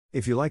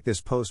If you like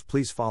this post,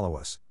 please follow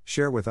us,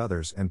 share with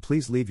others, and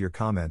please leave your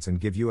comments and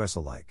give us a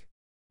like.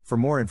 For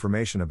more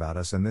information about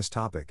us and this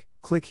topic,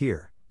 click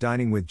here,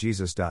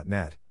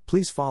 diningwithjesus.net.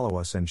 Please follow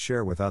us and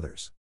share with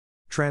others.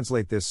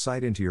 Translate this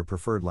site into your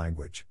preferred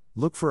language.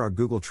 Look for our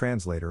Google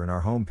Translator in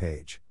our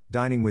homepage,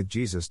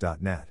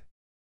 diningwithjesus.net.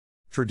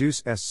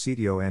 Traduce este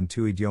sitio en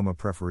tu idioma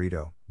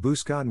preferido.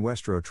 Busca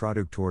nuestro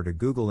traductor de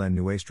Google en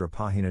nuestra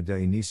página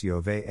de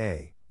inicio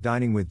va,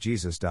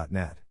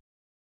 diningwithjesus.net.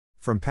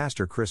 From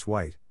Pastor Chris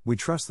White, we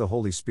trust the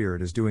Holy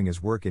Spirit is doing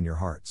His work in your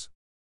hearts.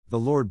 The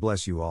Lord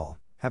bless you all.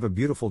 Have a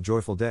beautiful,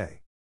 joyful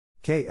day.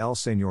 Que el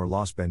Señor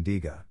los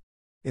bendiga.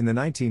 In the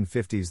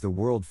 1950s, the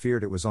world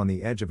feared it was on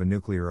the edge of a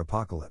nuclear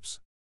apocalypse.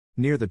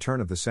 Near the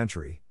turn of the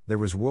century, there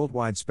was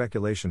worldwide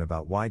speculation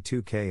about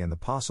Y2K and the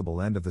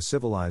possible end of the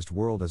civilized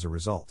world as a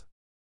result.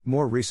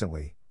 More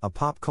recently, a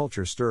pop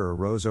culture stir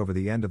arose over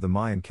the end of the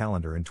Mayan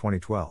calendar in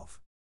 2012.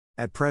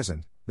 At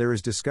present, there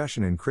is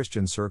discussion in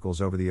Christian circles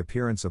over the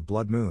appearance of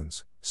blood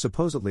moons,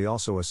 supposedly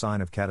also a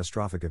sign of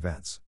catastrophic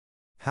events.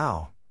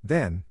 How,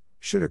 then,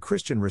 should a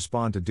Christian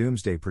respond to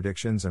doomsday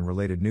predictions and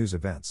related news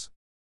events?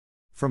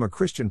 From a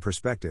Christian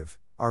perspective,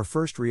 our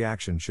first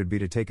reaction should be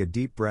to take a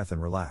deep breath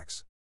and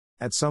relax.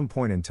 At some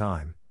point in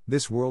time,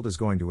 this world is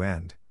going to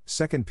end,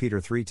 2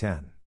 Peter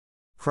 3:10.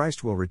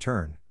 Christ will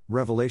return,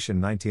 Revelation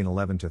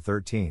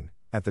 19:11-13,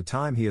 at the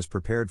time He is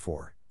prepared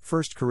for,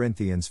 1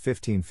 Corinthians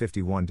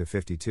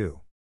 15:51-52.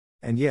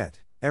 And yet,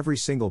 every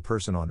single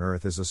person on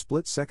earth is a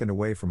split second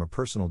away from a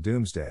personal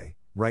doomsday,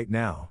 right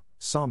now,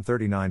 Psalm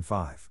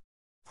 39:5.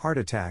 Heart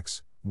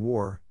attacks,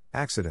 war,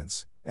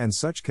 accidents, and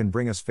such can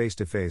bring us face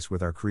to face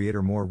with our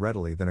Creator more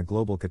readily than a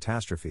global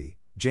catastrophe,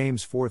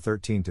 James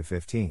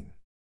 4:13-15.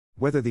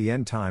 Whether the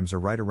end times are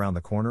right around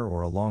the corner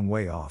or a long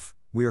way off,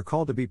 we are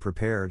called to be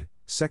prepared,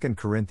 2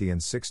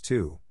 Corinthians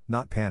 6:2,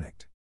 not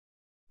panicked.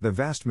 The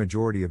vast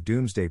majority of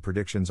doomsday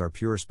predictions are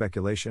pure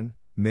speculation,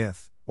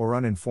 myth, or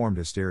uninformed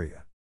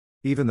hysteria.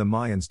 Even the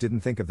Mayans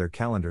didn't think of their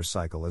calendar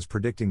cycle as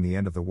predicting the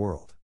end of the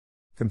world.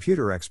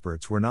 Computer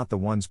experts were not the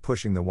ones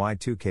pushing the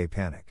Y2K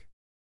panic.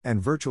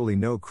 And virtually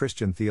no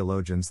Christian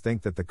theologians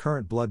think that the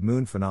current blood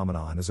moon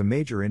phenomenon is a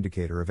major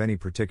indicator of any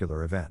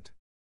particular event.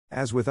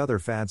 As with other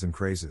fads and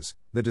crazes,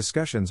 the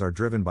discussions are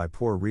driven by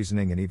poor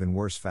reasoning and even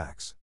worse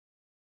facts.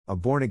 A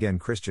born-again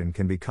Christian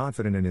can be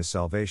confident in his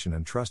salvation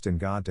and trust in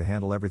God to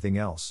handle everything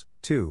else,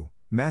 too,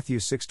 Matthew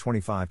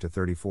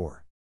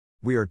 6:25-34.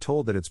 We are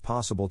told that it's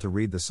possible to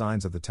read the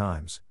signs of the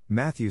times,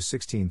 Matthew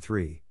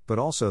 16:3, but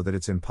also that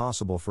it's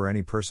impossible for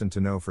any person to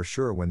know for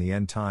sure when the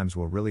end times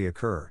will really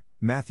occur,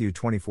 Matthew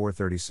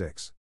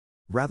 24:36.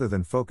 Rather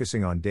than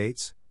focusing on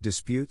dates,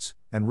 disputes,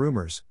 and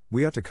rumors,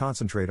 we ought to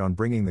concentrate on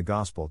bringing the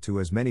gospel to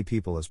as many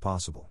people as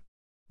possible.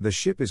 The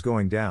ship is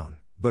going down,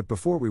 but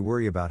before we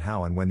worry about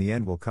how and when the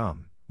end will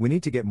come, we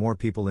need to get more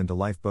people into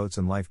lifeboats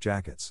and life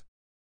jackets.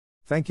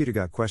 Thank you to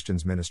Got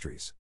Questions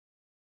Ministries.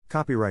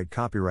 Copyright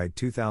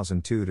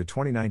 2002 to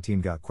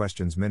 2019 Got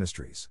Questions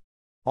Ministries.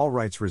 All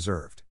rights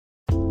reserved.